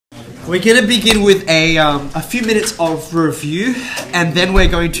We're going to begin with a few minutes of review, and then we're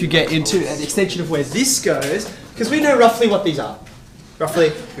going to get into an extension of where this goes, because we know roughly what these are. Roughly,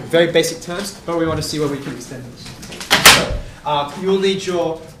 in very basic terms, but we want to see where we can extend this. So, you'll need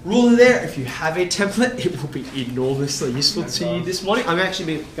your ruler there. If you have a template, it will be enormously useful to you this morning. I'm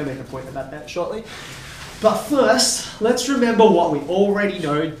actually going to make a point about that shortly. But first, let's remember what we already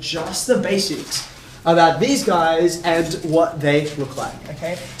know, just the basics about these guys and what they look like,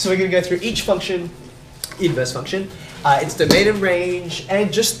 okay? So we're going to go through each function, inverse function, its domain and range,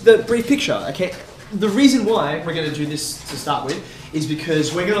 and just the brief picture, okay? The reason why we're going to do this to start with is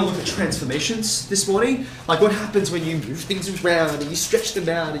because we're going to look at transformations this morning, like what happens when you move things around and you stretch them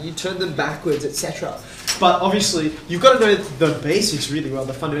out and you turn them backwards, etc. But obviously, you've got to know the basics really well,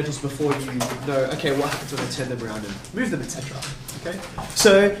 the fundamentals, before you know, okay, what happens when I turn them around and move them, etc. Okay?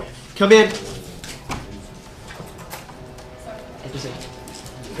 So, come in.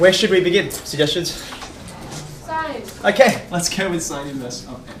 Where should we begin? Suggestions? Sine. Okay, let's go with sine inverse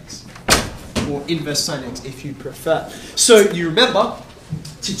of x. Or inverse sine x if you prefer. So you remember,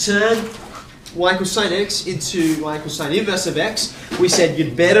 to turn y equals sine x into y equals sine inverse of x, we said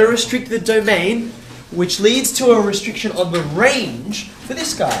you'd better restrict the domain, which leads to a restriction on the range for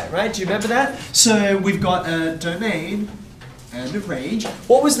this guy, right? Do you remember that? So we've got a domain and a range.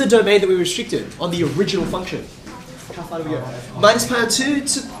 What was the domain that we restricted on the original function? How far do we go? Minus pi on 2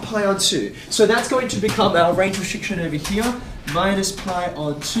 to pi on 2. So that's going to become our range restriction over here. Minus pi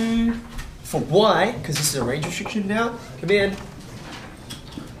on 2 for y, because this is a range restriction now. Come in.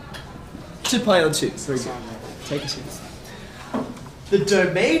 To pi on 2. Very good. Take a seat. The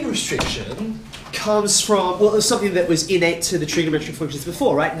domain restriction comes from, well, it was something that was innate to the trigonometric functions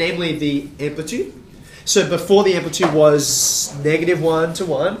before, right? Namely the amplitude. So before the amplitude was -1 to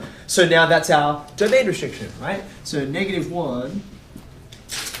 1. So now that's our domain restriction, right? So -1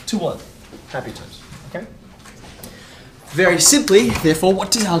 to 1. Happy times, okay? Very simply, therefore,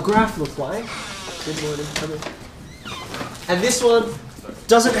 what does our graph look like? Good morning, come in. And this one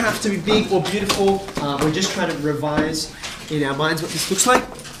doesn't have to be big or beautiful. We're just trying to revise in our minds what this looks like.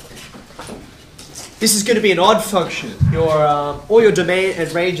 This is going to be an odd function. All your domain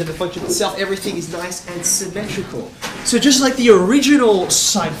and range and the function itself, everything is nice and symmetrical. So just like the original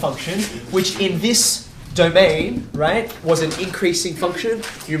sine function, which in this domain, right, was an increasing function,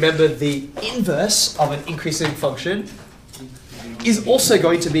 you remember the inverse of an increasing function is also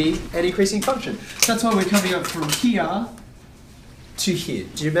going to be an increasing function. So that's why we're coming up from here to here.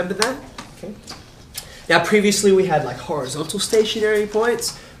 Do you remember that? Okay. Now previously we had like horizontal stationary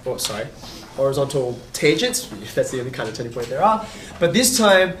points, horizontal tangents, if that's the only kind of turning point there are. But this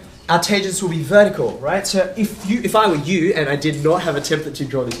time, our tangents will be vertical, right? So if I were you, and I did not have a template to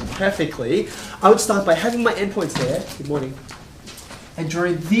draw this perfectly, I would start by having my endpoints there, good morning, and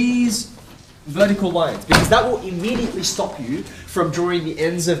drawing these vertical lines, because that will immediately stop you from drawing the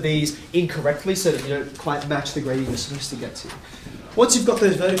ends of these incorrectly so that you don't quite match the gradient you're supposed to get to. Once you've got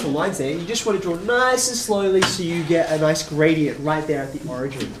those vertical lines there, you just want to draw nice and slowly so you get a nice gradient right there at the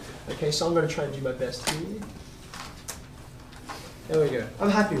origin. Okay, so I'm going to try and do my best here. There we go. I'm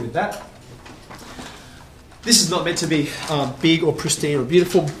happy with that. This is not meant to be big or pristine or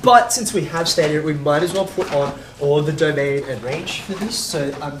beautiful, but since we have standard, we might as well put on all the domain and range for this.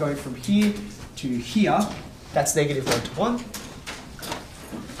 So I'm going from here to here. That's -1 to 1.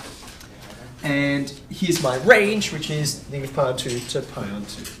 And here's my range, which is -pi on 2 to pi on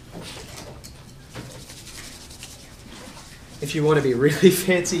 2. If you want to be really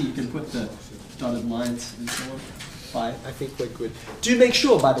fancy, you can put the dotted lines and so on. But I think we're good. Do make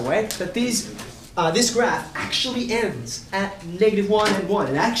sure, by the way, that this graph actually ends at -1 and 1.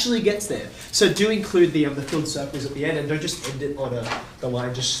 It actually gets there. So do include the filled circles at the end, and don't just end it on the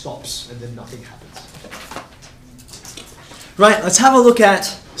line just stops and then nothing happens. Okay. Right, let's have a look at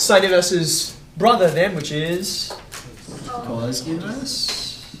sine inverse's brother then, which is cos inverse.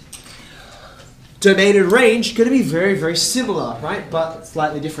 Domain and range going to be very, very similar, right? But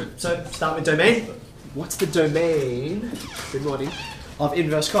slightly different. So start with domain. What's the domain, good morning, of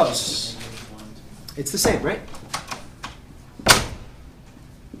inverse cos? It's the same, right?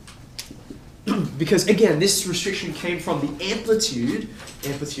 Because again, this restriction came from the amplitude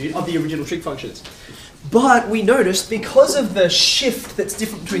of the original trig functions. But we noticed, because of the shift that's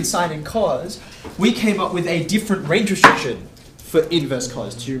different between sine and cos, we came up with a different range restriction for inverse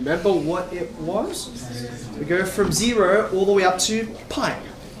cos. Do you remember what it was? We go from 0 all the way up to pi.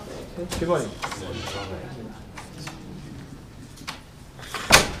 Good morning.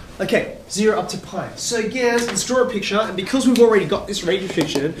 Okay, 0 up to pi. So again, let's draw a picture, and because we've already got this range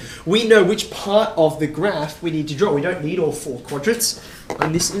restriction, we know which part of the graph we need to draw. We don't need all 4 quadrants.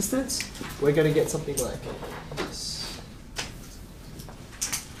 In this instance, we're going to get something like this.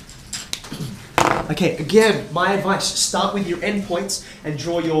 Okay, again, my advice, start with your endpoints and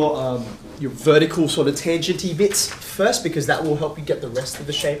draw your vertical sort of tangenty bits first, because that will help you get the rest of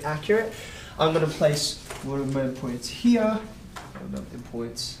the shape accurate. I'm going to place one of my endpoints here, one of the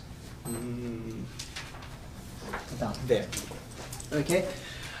endpoints about there. Okay.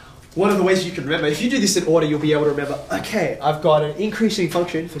 One of the ways you can remember, if you do this in order, you'll be able to remember, okay, I've got an increasing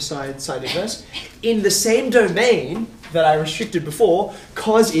function for sine inverse. In the same domain that I restricted before,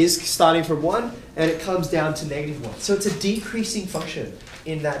 cos is starting from 1 and it comes down to -1. So it's a decreasing function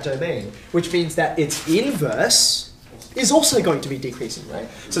in that domain, which means that its inverse is also going to be decreasing, right?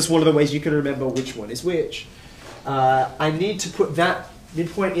 So it's one of the ways you can remember which one is which. I need to put that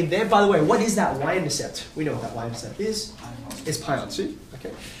midpoint in there. By the way, what is that y-intercept? We know what that y-intercept is. It's pi on 2.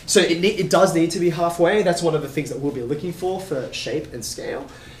 Okay. So it does need to be halfway. That's one of the things that we'll be looking for shape and scale.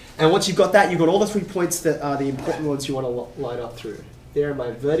 And once you've got that, you've got all the 3 points that are the important ones you want to line up through. There are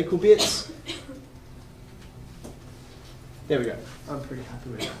my vertical bits. There we go. I'm pretty happy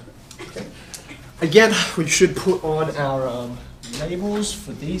with that. Okay. Again, we should put on our labels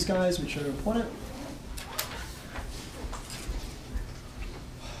for these guys, which are important.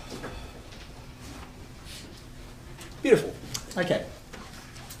 Beautiful. Okay.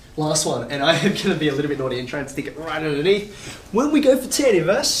 Last one, and I am going to be a little bit naughty and try and stick it right underneath. When we go for tan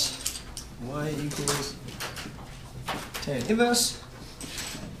inverse, y equals tan inverse,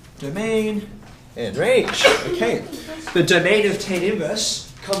 domain, and range. Okay. The domain of tan inverse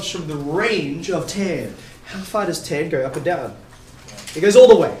comes from the range of tan. How far does tan go up and down? It goes all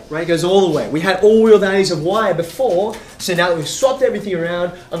the way, right? It goes all the way. We had all real values of y before, so now that we've swapped everything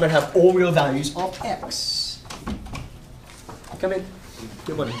around, I'm going to have all real values of x. Come in.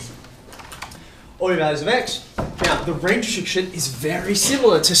 Good morning. All real values of x. Now, the range restriction is very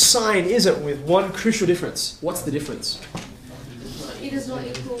similar to sine, is it? With one crucial difference. What's the difference? It is not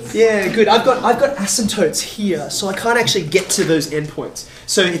equal. Yeah, good. I've got asymptotes here, so I can't actually get to those endpoints.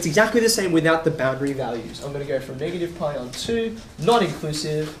 So it's exactly the same without the boundary values. I'm going to go from negative pi on 2, not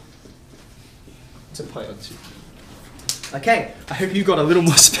inclusive, to pi on 2. Okay, I hope you've got a little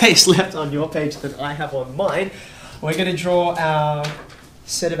more space left on your page than I have on mine. We're going to draw our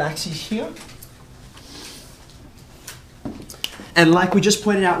set of axes here. And like we just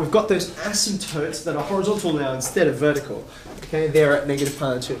pointed out, we've got those asymptotes that are horizontal now instead of vertical. Okay, they're at negative pi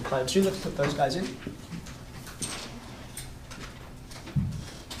on 2 and pi on 2. Let's put those guys in.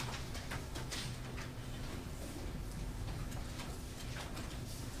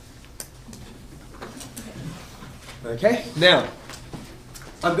 Okay, now,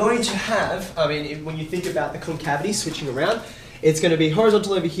 I'm going to have, when you think about the concavity switching around, it's going to be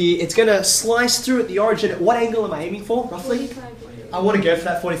horizontal over here. It's going to slice through at the origin. At what angle am I aiming for, roughly? 45 degrees. I want to go for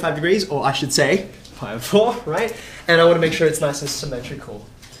that 45 degrees, or I should say, pi over 4, right? And I want to make sure it's nice and symmetrical.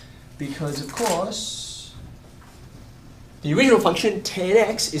 Because, of course, the original function, tan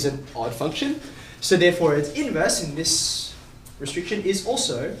x, is an odd function. So therefore, its inverse in this restriction is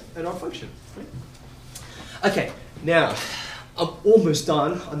also an odd function. Right? Okay, now, I'm almost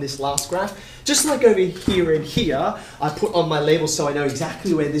done on this last graph. Just like over here and here, I put on my labels so I know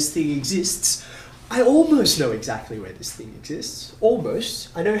exactly where this thing exists. I almost know exactly where this thing exists. Almost.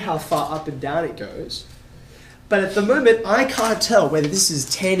 I know how far up and down it goes. But at the moment, I can't tell whether this is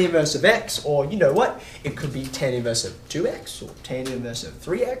tan inverse of x, or you know what? It could be tan inverse of 2x, or tan inverse of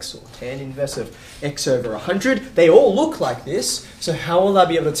 3x, or tan inverse of x over 100. They all look like this, so how will I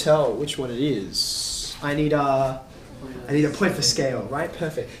be able to tell which one it is? I need a point for scale, right?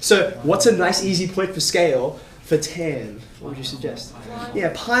 Perfect. So what's a nice easy point for scale for tan? What would you suggest?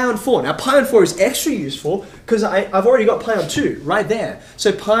 Yeah, pi on 4. Now pi on 4 is extra useful because I've already got pi on 2 right there.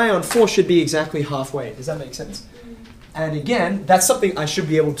 So pi on 4 should be exactly halfway. Does that make sense? And again, that's something I should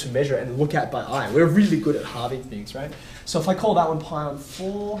be able to measure and look at by eye. We're really good at halving things, right? So if I call that one pi on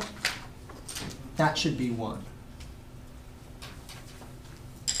 4, that should be 1.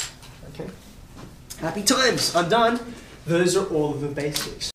 Okay. Happy times. I'm done. Those are all of the basics.